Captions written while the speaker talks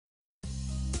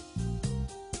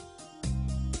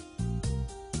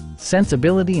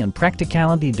sensibility and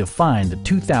practicality define the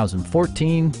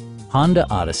 2014 Honda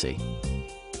Odyssey.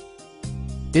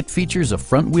 It features a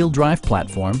front-wheel drive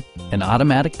platform, an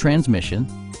automatic transmission,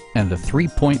 and a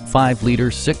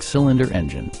 3.5-liter six-cylinder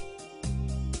engine.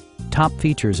 Top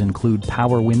features include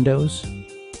power windows,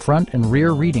 front and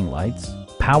rear reading lights,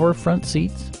 power front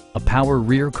seats, a power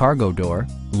rear cargo door,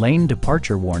 lane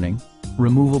departure warning,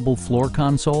 removable floor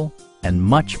console, and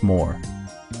much more.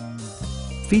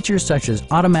 Features such as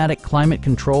automatic climate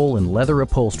control and leather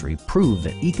upholstery prove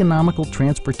that economical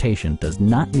transportation does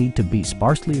not need to be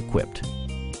sparsely equipped.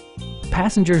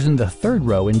 Passengers in the third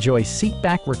row enjoy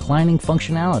seat-back reclining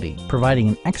functionality, providing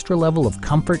an extra level of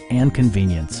comfort and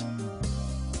convenience.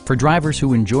 For drivers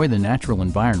who enjoy the natural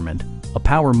environment, a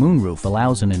power moonroof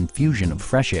allows an infusion of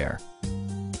fresh air.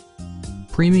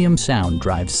 Premium sound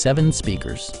drives 7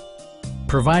 speakers,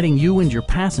 providing you and your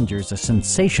passengers a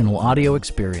sensational audio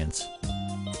experience.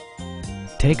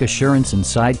 Take assurance in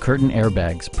side curtain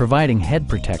airbags, providing head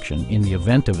protection in the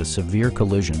event of a severe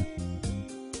collision.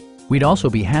 We'd also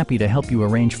be happy to help you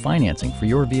arrange financing for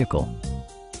your vehicle.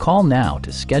 Call now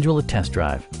to schedule a test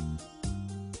drive.